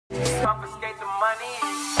confiscate the money.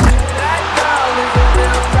 That girl is a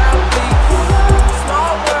real proud thief.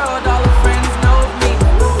 Small world, all her friends know me.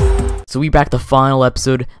 So we back the final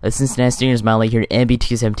episode of Cincinnati Stingers MyLEAGUE here at NBA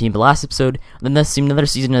 2K17. The last episode, then this another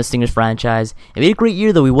season of the Stingers franchise. It made a great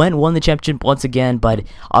year though. We went and won the championship once again, but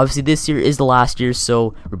obviously this year is the last year,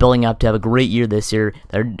 so we're building up to have a great year this year.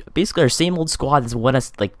 They're basically our same old squad that's won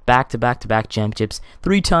us like back-to-back championships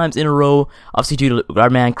 3 times in a row. Obviously due to our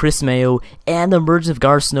man Chris Mayo and the emergence of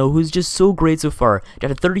Gar Snow, who's just so great so far.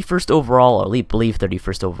 Drafted 31st overall, or I believe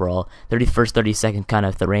 31st overall, 31st, 32nd kind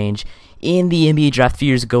of the range in the NBA draft a few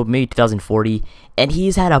years ago, maybe 2040, and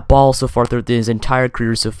he's had a ball so far throughout his entire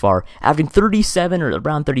career so far, averaging 37 or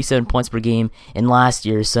around 37 points per game in last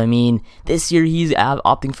year. So I mean, this year he's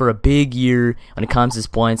opting for a big year when it comes to his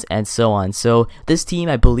points and so on. So this team,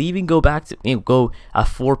 I believe, we can go back to go a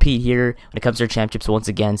 4-peat here when it comes to our championships once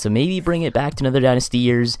again. So maybe bring it back to another dynasty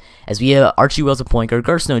years, as we have Archie Wells at point guard,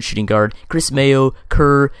 Gar Snow at shooting guard, Chris Mayo,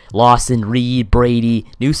 Kerr, Lawson, Reed, Brady,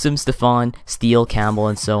 Newsom, Stefan, Steele, Campbell,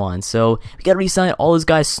 and so on. So we gotta re-sign all those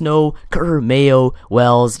guys: Snow, Kerr, Mayo,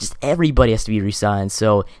 Wells. Just everybody has to be re-signed.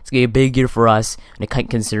 So it's gonna be a big year for us,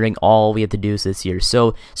 considering all we have to do this year.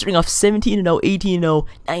 So starting off 17-0, 18-0,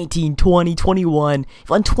 19, 20, 21. We've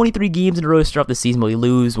won 23 games in a row to start off the season, but we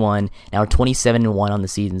lose one. Now we're 27-1 on the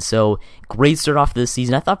season. So great start off to the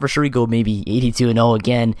season. I thought for sure we'd go maybe 82-0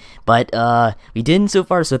 again, but we didn't so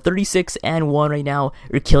far. So 36-1 right now.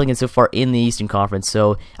 We're killing it so far in the Eastern Conference.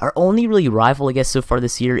 So our only really rival, I guess, so far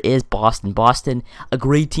this year is Boston. Boston, a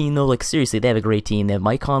great team though. Like seriously, they have a great team. They have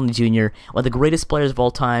Mike Conley Jr., one of the greatest players of all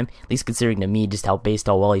time, at least considering to me just how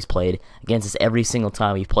well he's played against us every single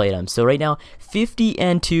time we've played him. So right now, 50-2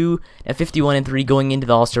 and 51-3 going into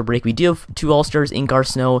the All-Star break. We do have 2 All-Stars in Gar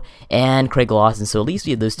Snow and Craig Lawson, so at least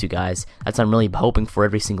we have those 2 guys. That's what I'm really hoping for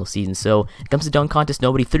every single season. So when it comes to dunk contest,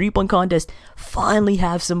 nobody. 3-point contest, finally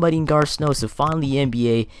have somebody in Gar Snow. So finally the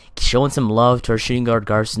NBA showing some love to our shooting guard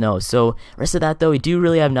Gar Snow. So rest of that though, we do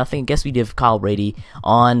really have nothing. I guess we do have Kyle Brady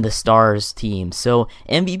on the Stars team. So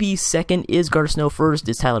MVP second is Gar Snow, first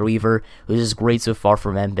is Tyler Weaver, who's just great so far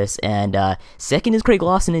for Memphis, and second is Craig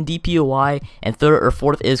Lawson in DPOY, and third or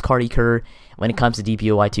fourth is Cardi Kerr when it comes to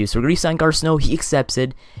DPOY too. So we're going to re-sign Gar Snow, he accepts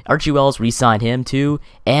it. Archie Wells re-signed him too,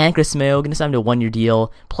 and Chris Mayo going to sign him to a 1-year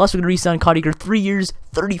deal. Plus we're going to re-sign Cardi Kerr 3 years,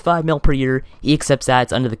 $35 million per year. He accepts that,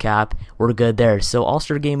 it's under the cap. We're good there. So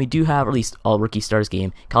All-Star game we do have, or at least all rookie stars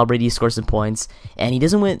game. Kyle Brady scores some points, and he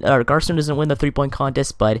doesn't win. Gar Snow doesn't win the 3-point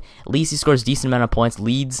contest, but at least he scores a decent amount of points,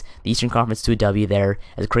 leads the Eastern Conference to a W there,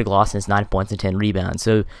 as Craig Lawson has 9 points and 10 rebounds.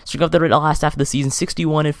 So starting off the last half of the season,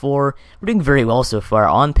 61-4. We're doing very well so far,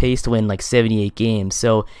 on pace to win like 78 games.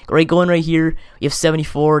 So going right here, we have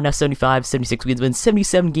 74, now 75, 76 wins, win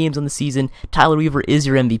 77 games on the season. Tyler Weaver is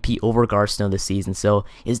your MVP over Gar Snow this season. So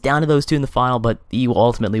it's down to those 2 in the final, but he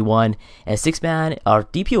ultimately won. As 6-man, our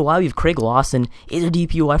DPOY, we have Craig Lawson, is a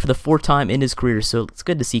DPOY for the 4th time in his career. So it's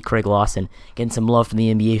good to see Craig Lawson getting some love from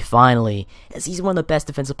the NBA finally, as he's one of the best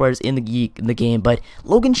defensive players in the game. But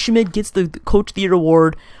Logan Schmidt gets the Coach of the Year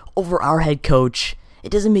award over our head coach.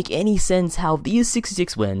 It doesn't make any sense how these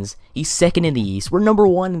 66 wins, he's second in the East, we're number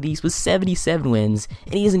 1 in the East with 77 wins,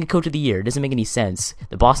 and he doesn't get Coach of the Year. It doesn't make any sense.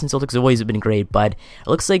 The Boston Celtics have always been great, but it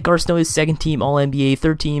looks like Gar Snow is 2nd team All-NBA,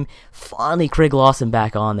 3rd team, finally Craig Lawson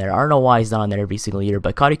back on there. I don't know why he's not on there every single year,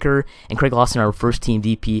 but Cardi Kerr and Craig Lawson are our 1st team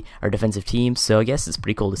DP, our defensive team, so I guess it's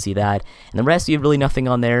pretty cool to see that. And the rest, we have really nothing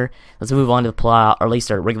on there. Let's move on to the plot, or at least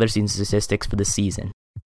our regular season statistics for the season.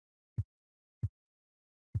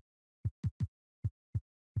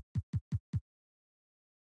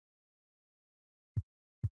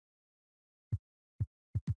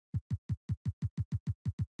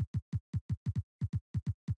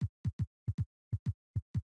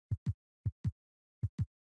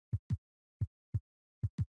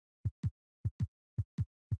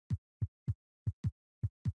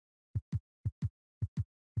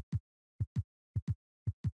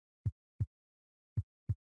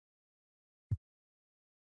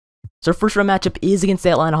 So our first round matchup is against the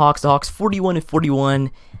Atlanta Hawks. The Hawks 41-41.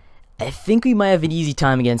 I think we might have an easy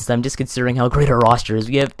time against them, just considering how great our roster is.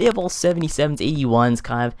 They have all 77s, 81s,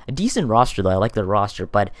 kind of a decent roster though. I like their roster,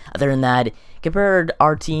 but other than that, compared to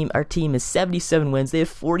our team is 77 wins. They have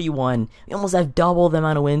 41. We almost have double the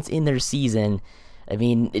amount of wins in their season. I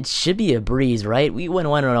mean, it should be a breeze, right? We went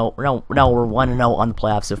 1-0. Now we're 1-0 on the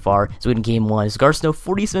playoffs so far. So in game 1, it's Gar Snow,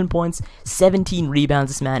 47 points, 17 rebounds.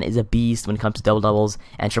 This man is a beast when it comes to double-doubles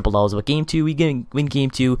and triple-doubles. But game 2, we win game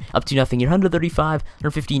 2 up to nothing. You're 135,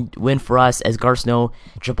 115 win for us as Gar Snow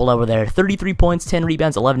triple over there. 33 points, 10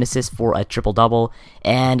 rebounds, 11 assists for a triple-double.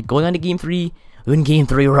 And going on to game 3, In game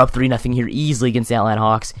 3, we're up 3-0 here easily against the Atlanta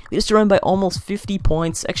Hawks. We destroyed them by almost 50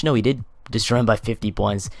 points. Actually, no, we did destroy them by 50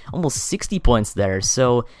 points. Almost 60 points there.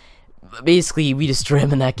 So, basically, we destroyed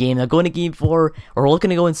them in that game. Now, going to game 4, we're looking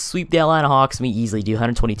to go and sweep the Atlanta Hawks. We easily do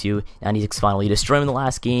 122-96 final. We destroy them in the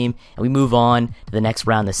last game, and we move on to the next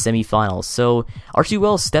round, the semifinals. So, Archie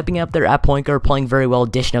Wells stepping up there at point guard, playing very well,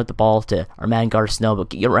 dishing out the ball to our man Garceau.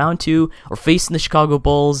 But round 2, we're facing the Chicago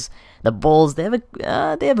Bulls. The Bulls, they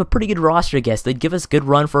have a pretty good roster, I guess. They'd give us good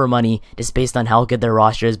run for our money just based on how good their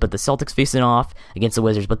roster is. But the Celtics facing off against the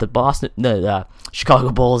Wizards. But the Chicago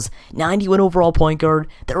Bulls, 91 overall point guard.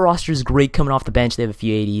 Their roster is great coming off the bench. They have a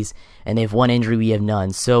few 80s, and they have one injury. We have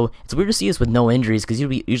none. So it's weird to see us with no injuries because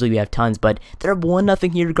usually we have tons. But they're up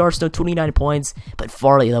 1-0 here. Garceau, 29 points. But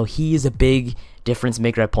Farley, though, he is a big difference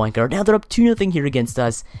maker at point guard. Now they're up 2-0 here against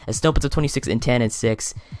us, as Snow puts up 26 and 10 and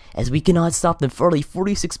 6, as we cannot stop them. Farley,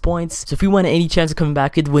 46 points. So if we want any chance of coming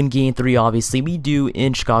back, we'd win game 3, obviously. We do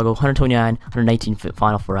in Chicago, 129-119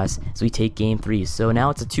 final for us, so we take game 3. So now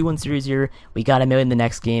it's a 2-1 series here. We got him out in the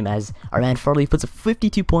next game, as our man Farley puts up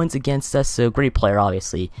 52 points against us, so great player,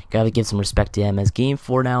 obviously. Gotta give some respect to him, as game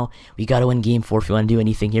 4 now, we gotta win game 4 if we want to do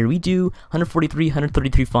anything here. We do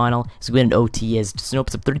 143-133 final, so we win an OT, as Snow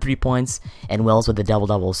puts up 33 points, and Wells with a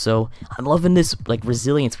double-double. So I'm loving this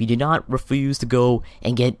resilience. We do not refuse to go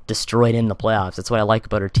and get destroyed in the playoffs. That's what I like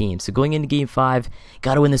about our team. So going into game 5,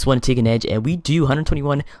 gotta win this one to take an edge, and we do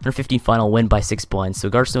 121-115 final, win by 6 points. So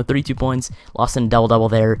Garceau 32 points, lost in a double-double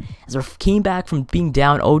there, as we came back from being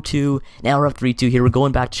down 0-2, now we're up 3-2 here. We're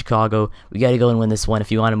going back to Chicago. We gotta go and win this one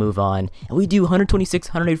if you want to move on. And we do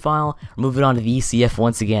 126-108 final, we're moving on to the ECF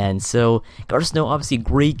once again. So Garceau, obviously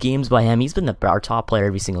great games by him. He's been our top player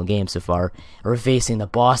every single game so far. We're facing the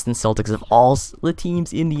Boston Celtics of all the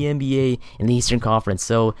teams in the NBA in the Eastern Conference.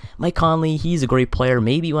 So Mike Conley, he's a great player.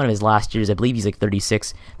 Maybe one of his last years. I believe he's like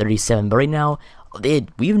 36, 37. But right now,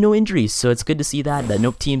 we have no injuries, so it's good to see that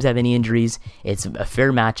no teams have any injuries. It's a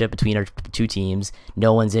fair matchup between our two teams.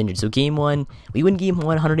 No one's injured. So game 1, we win game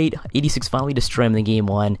 1, 108-86 final. We destroy them in game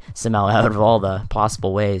 1 somehow out of all the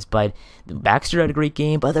possible ways. But Baxter had a great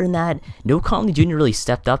game. But other than that, no Conley Jr. really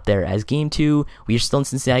stepped up there. As game 2, we are still in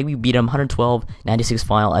Cincinnati. We beat them 112-96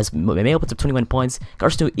 final. As Mayo puts up 21 points.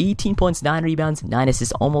 Garceau 18 points, 9 rebounds, 9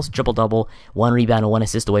 assists, almost triple-double. 1 rebound and 1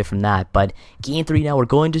 assist away from that. But game 3 now, we're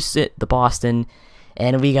going to sit the Boston,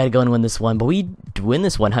 and we got to go and win this one. But we win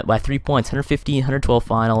this one by 3 points, 115-112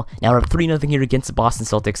 final. Now we're up 3-0 here against the Boston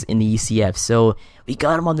Celtics in the ECF. So we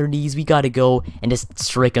got them on their knees. We got to go and just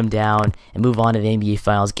strike them down and move on to the NBA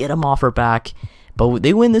Finals. Get them off our back. But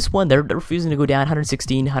they win this one. They're refusing to go down.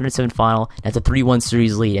 116-107 final. That's a 3-1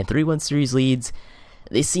 series lead. And 3-1 series leads,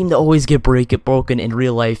 they seem to always get broken in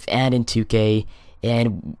real life and in 2K.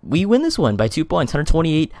 And we win this one by 2 points,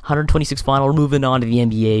 128-126 final. We're moving on to the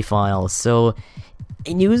NBA Finals. So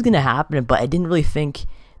I knew it was going to happen, but I didn't really think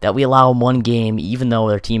that we allow them one game, even though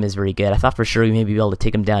their team is very good. I thought for sure we may be able to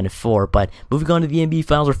take them down to 4, but moving on to the NBA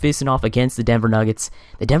Finals, we're facing off against the Denver Nuggets.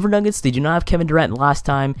 The Denver Nuggets, they do not have Kevin Durant the last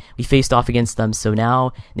time we faced off against them, so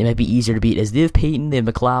now they might be easier to beat, as they have Peyton, they have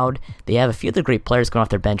McLeod, they have a few other great players coming off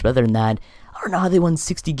their bench, but other than that, I don't know how they won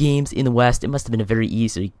 60 games in the West. It must have been a very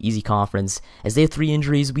easy conference. As they have 3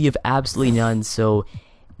 injuries, we have absolutely none, so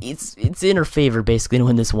it's in our favor basically to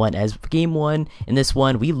win this one. As game 1 in this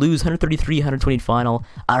one, we lose 133-128 final.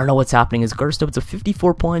 I don't know what's happening, as Garceau puts up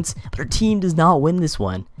 54 points, but our team does not win this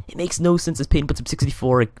one. It makes no sense, as Peyton puts up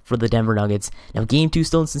 64 for the Denver Nuggets. Now game 2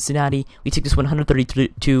 still in Cincinnati. We take this one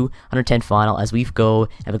 132-110 final, as we go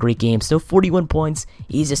have a great game. Still 41 points.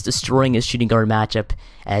 He's just destroying his shooting guard matchup,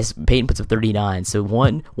 as Peyton puts up 39. So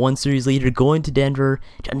one series leader going to Denver,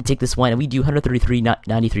 trying to take this one, and we do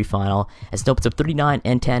 133-93 final, as Snow puts up 39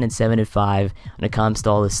 and 10 and 7 and 5 when it comes to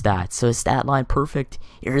all the stats. So his stat line perfect.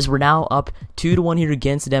 Here's we're now up 2-1 here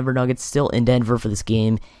against the Denver Nuggets, still in Denver for this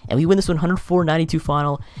game, and we win this one 104-92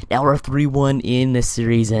 final. Now we're 3-1 in this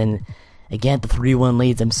series, and again, the 3-1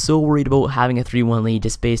 leads. I'm so worried about having a 3-1 lead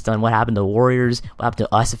just based on what happened to the Warriors, what happened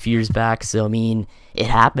to us a few years back. So, I mean, it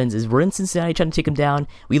happens. As we're in Cincinnati trying to take them down,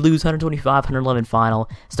 we lose 125-111 final.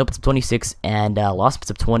 Still puts up 26, and Lost puts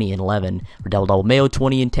up 20 and 11 for double-double. Mayo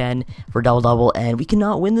 20 and 10 for double-double, and we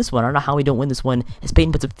cannot win this one. I don't know how we don't win this one, as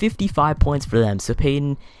Peyton puts up 55 points for them. So,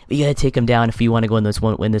 Peyton, we got to take them down if we want to go in this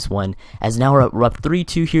one, win this one. As now we're up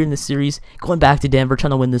 3-2 here in the series, going back to Denver,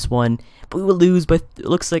 trying to win this one. But we will lose by, it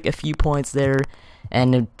looks like, a few points there,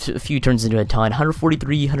 and a few turns into a ton.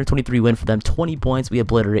 143-123 win for them. 20 points. We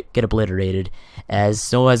get obliterated, as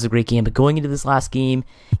Snow has a great game. But going into this last game,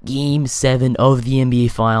 Game 7 of the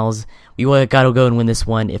NBA Finals, we got to go and win this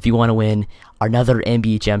one if you want to win another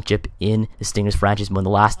NBA championship in the Stingers franchise. Won the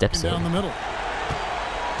last episode. Down the middle.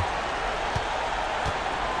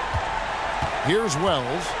 Here's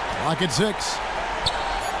Wells. Clock at 6.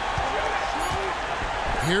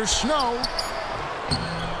 Here's Snow.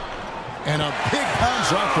 And a big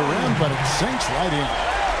bounce off the rim, but it sinks right in.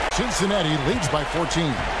 Cincinnati leads by 14.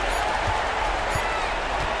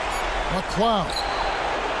 McCloud.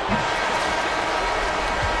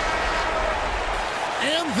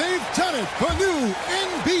 And they've done it, the new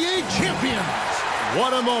NBA champions.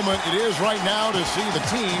 What a moment it is right now to see the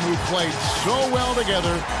team who played so well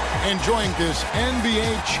together enjoying this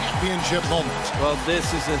NBA championship moment. Well, this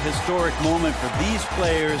is a historic moment for these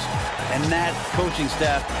players and that coaching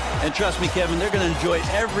staff. And trust me, Kevin, they're going to enjoy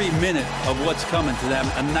every minute of what's coming to them,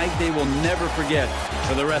 a night they will never forget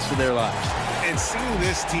for the rest of their lives. And seeing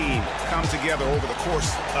this team come together over the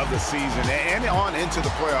course of the season and on into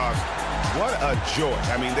the playoffs, what a joy.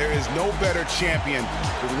 I mean, there is no better champion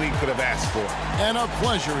the league could have asked for. And a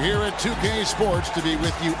pleasure here at 2K Sports to be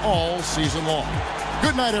with you all season long.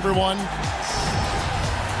 Good night, everyone.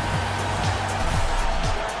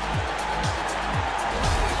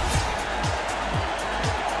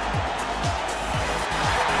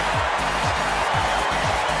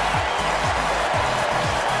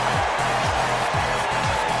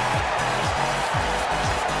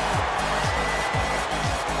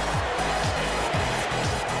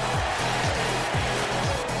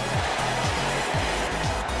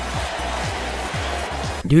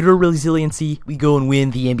 Due to our resiliency, we go and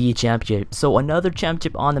win the NBA championship. So another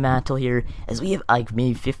championship on the mantle here, as we have like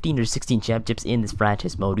maybe 15 or 16 championships in this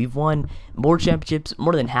franchise mode. We've won more championships,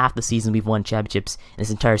 more than half the season we've won championships in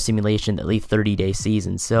this entire simulation, at least 30-day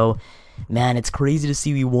season. So, man, it's crazy to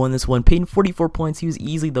see we won this one. Payton 44 points. He was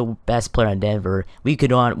easily the best player on Denver. We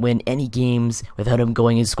could not win any games without him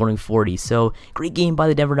going and scoring 40. So, great game by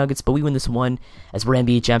the Denver Nuggets, but we win this one as we're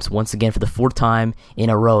NBA champs once again for the 4th time in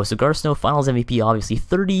a row. So, Garth Snow, finals MVP, obviously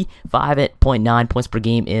 35.9 points per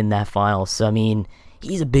game in that final. So, I mean,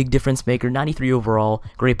 he's a big difference maker. 93 overall.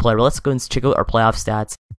 Great player. But let's go and check out our playoff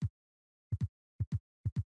stats.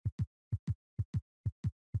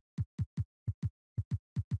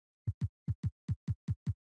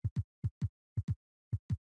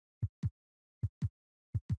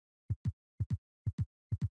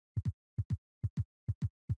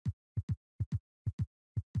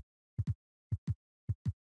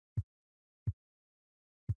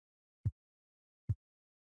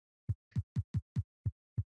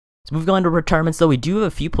 So moving on to retirements, though, we do have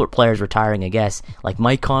a few players retiring, I guess, like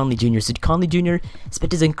Mike Conley Jr. So Conley Jr.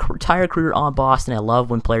 spent his entire career on Boston. I love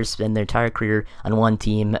when players spend their entire career on one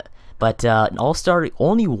team, but an All-Star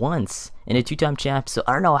only once and a 2-time champ. So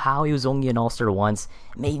I don't know how he was only an All-Star once.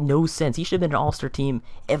 It made no sense. He should have been an All-Star team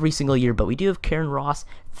every single year, but we do have Karen Ross,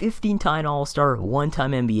 15-time All-Star,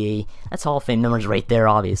 1-time NBA. That's Hall of Fame numbers right there,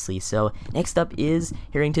 obviously. So next up is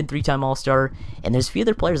Harrington, 3-time All-Star, and there's a few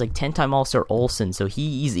other players like 10-time All-Star Olsen, so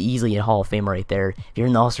he's easily a Hall of Famer right there. If you're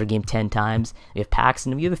in the All-Star game 10 times, we have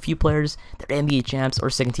Paxson. We have a few players that are NBA champs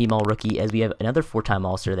or second-team All-Rookie, as we have another 4-time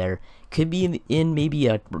All-Star there. Could be in maybe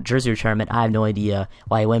a jersey retirement. I have no idea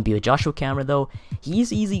why it wouldn't be with Joshua Cameron, though.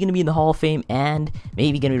 He's easily going to be in the Hall of Fame and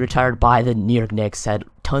maybe going to be retired by the New York Knicks. Had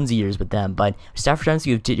tons of years with them. But Stafford Johnson,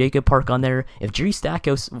 you have Jacob Park on there. You have Jerry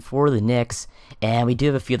Stackhouse for the Knicks. And we do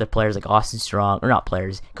have a few other players like Austin Strong, or not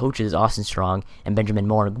players, coaches, Austin Strong and Benjamin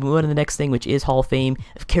Moore. Move on to the next thing, which is Hall of Fame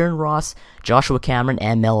of Karen Ross, Joshua Cameron,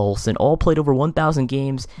 and Mel Olson. All played over 1,000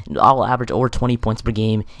 games and all averaged over 20 points per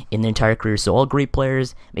game in their entire career. So all great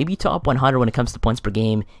players, maybe top 100 when it comes to points per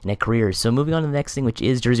game in a career. So moving on to the next thing, which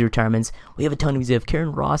is jersey retirements. We have a ton of these. We have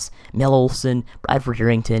Karen Ross, Mel Olson, Bradford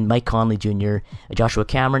Harrington, Mike Conley Jr., Joshua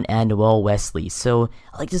Cameron, and Noel Wesley. So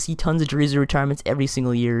I like to see tons of jersey retirements every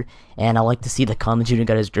single year, and I like to see that Conley Jr.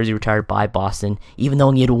 got his jersey retired by Boston, even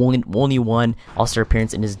though he had only one All-Star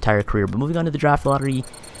appearance in his entire career. But moving on to the draft lottery,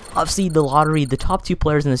 obviously the lottery, the top 2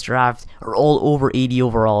 players in this draft are all over 80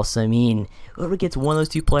 overall. So I mean, whoever gets one of those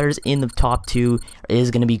 2 players in the top 2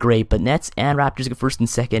 is going to be great. But Nets and Raptors get first and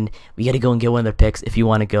second. We got to go and get one of their picks if you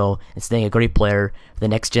want to go and stay a great player for the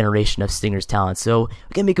next generation of Stingers talent. So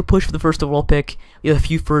we can make a push for the first overall pick. We have a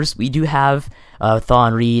few firsts. We do have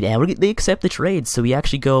Thon Reed, and they accept the trade. So we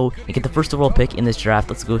actually go and get the first overall pick in this draft.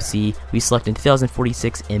 Let's go see who we select in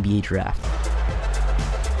 2046 NBA draft.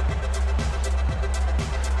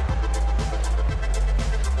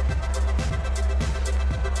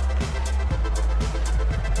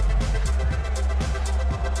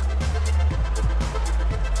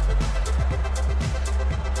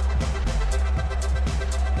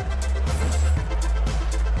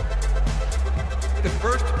 The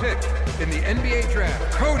first pick in the NBA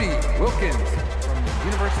draft, Cody Wilkins from the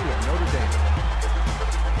University of Notre Dame.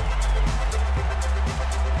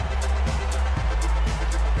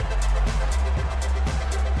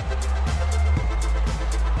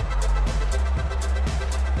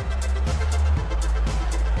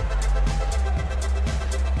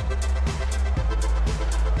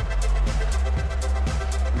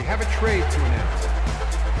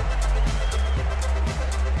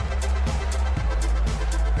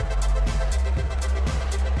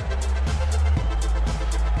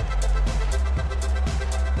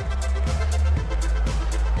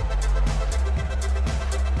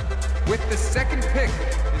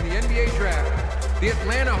 the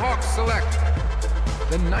Atlanta Hawks select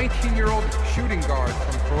the 19-year-old shooting guard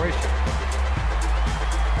from Croatia.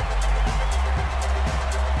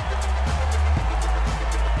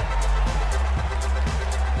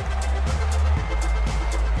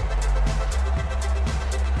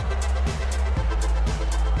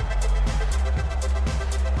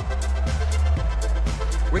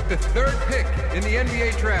 With the 3rd pick in the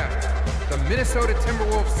NBA draft, the Minnesota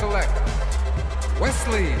Timberwolves select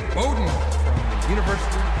Wesley Bowden from the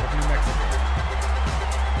University of New Mexico.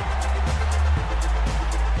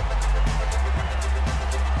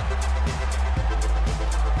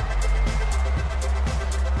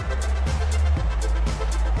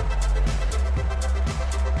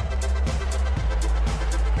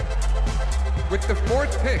 With the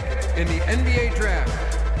 4th pick in the NBA draft,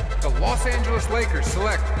 the Los Angeles Lakers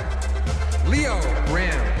select Leo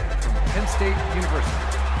Graham from Penn State University.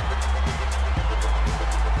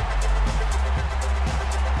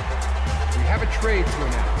 We have a trade to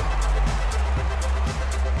announce.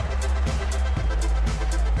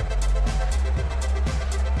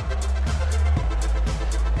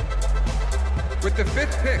 With the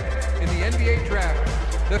 5th pick in the NBA draft,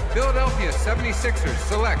 the Philadelphia 76ers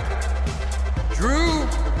select Drew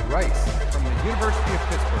Rice from the University of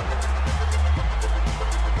Pittsburgh.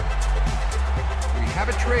 We have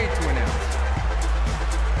a trade to announce.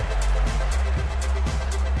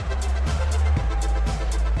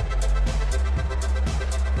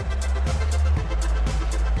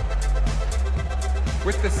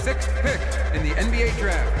 With the 6th pick in the NBA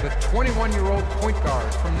draft, the 21-year-old point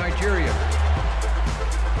guard from Nigeria.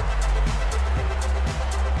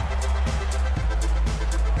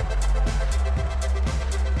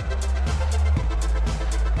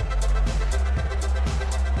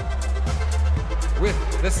 With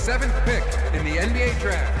the 7th pick in the NBA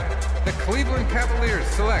draft, the Cleveland Cavaliers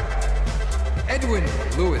select Edwin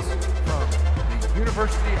Lewis from the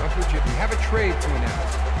University of Virginia. We have a trade to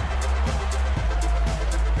announce.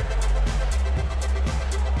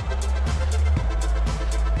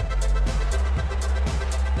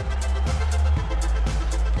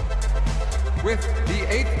 With the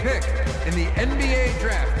 8th pick in the NBA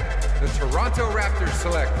draft, the Toronto Raptors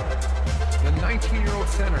select the 19-year-old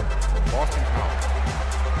center from Boston College.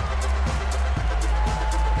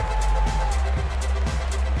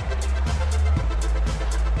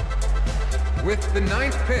 With the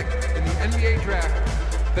 9th pick in the NBA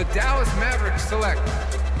draft, the Dallas Mavericks select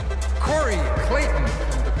Corey Clayton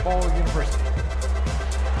from DePaul University.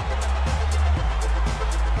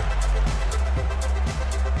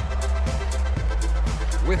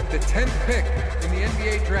 With the 10th pick in the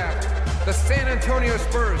NBA draft, the San Antonio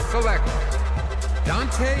Spurs select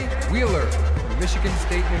Dante Wheeler from Michigan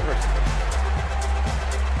State University.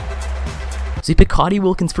 So you pick Cody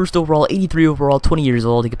Wilkins first overall, 83 overall, 20 years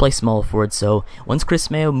old. He can play small forward. So once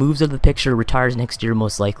Chris Mayo moves out of the picture, retires next year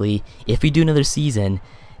most likely, if we do another season,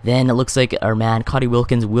 then it looks like our man Cody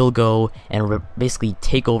Wilkins will go and basically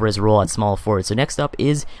take over his role at small forward. So next up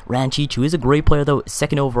is Ranchich, who is a great player though,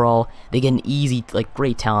 2nd overall. They get an easy,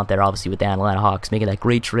 great talent there, obviously, with the Atlanta Hawks, making that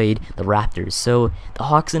great trade, the Raptors. So the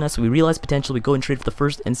Hawks and us, we realize potential, we go and trade for the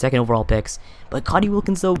 1st and 2nd overall picks. But Cody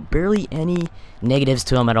Wilkins though, barely any negatives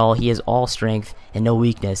to him at all. He has all strength and no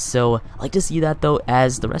weakness. So I like to see that though,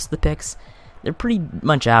 as the rest of the picks, they're pretty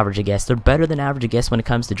much average, I guess. They're better than average, I guess, when it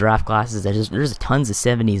comes to draft classes. There's tons of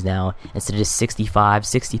 70s now, instead of just 65,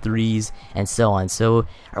 63s, and so on. So,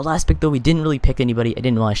 our last pick, though, we didn't really pick anybody. I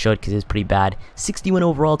didn't want to show it because it was pretty bad. 61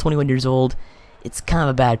 overall, 21 years old. It's kind of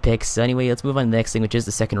a bad pick. So anyway, let's move on to the next thing, which is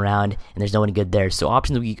the 2nd round, and there's no one good there. So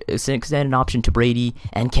options, we extend an option to Brady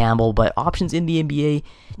and Campbell, but options in the NBA,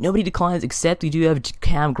 nobody declines, except we do have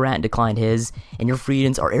Cam Grant declined his, and your free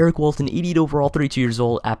agents are Eric Walton, 88 overall, 32 years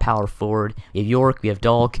old, at power forward. We have York, we have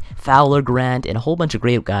Dalk, Fowler, Grant, and a whole bunch of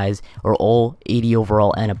great guys are all 80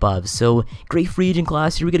 overall and above. So great free agent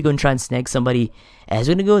class here. We're going to go and try and snag somebody. As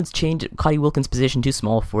we're going to go and change Cody Wilkins' position to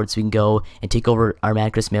small forward, so we can go and take over our man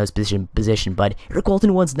Chris Mayo's position. But Eric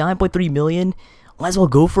Walton wants $9.3 million. Might as well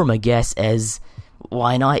go for him, I guess, as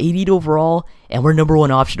why not? 88 overall, and we're number 1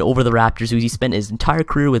 option over the Raptors, who he spent his entire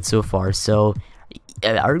career with so far. So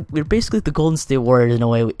we're basically the Golden State Warriors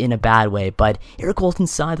in a bad way. But Eric Walton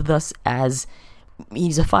signed with us as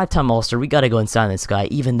he's a 5-time All-Star. We got to go and sign this guy,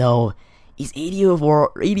 even though He's 80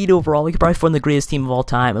 overall. We could probably form the greatest team of all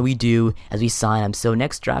time, and we do as we sign him. So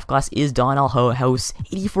next draft class is Donnell House,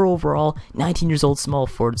 84 overall, 19 years old, small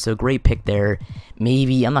forward. So great pick there.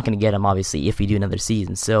 Maybe I'm not going to get him obviously if we do another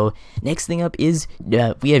season. So next thing up is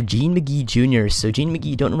we have Gene McGee Jr. So Gene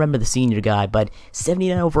McGee, don't remember the senior guy, but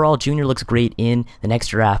 79 overall. Junior looks great in the next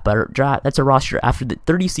draft. But that's a roster after the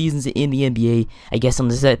 30 seasons in the NBA. I guess on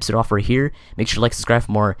this episode offer here. Make sure to like, subscribe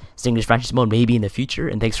for more Stingers franchise mode maybe in the future.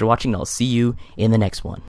 And thanks for watching. I'll see you in the next one.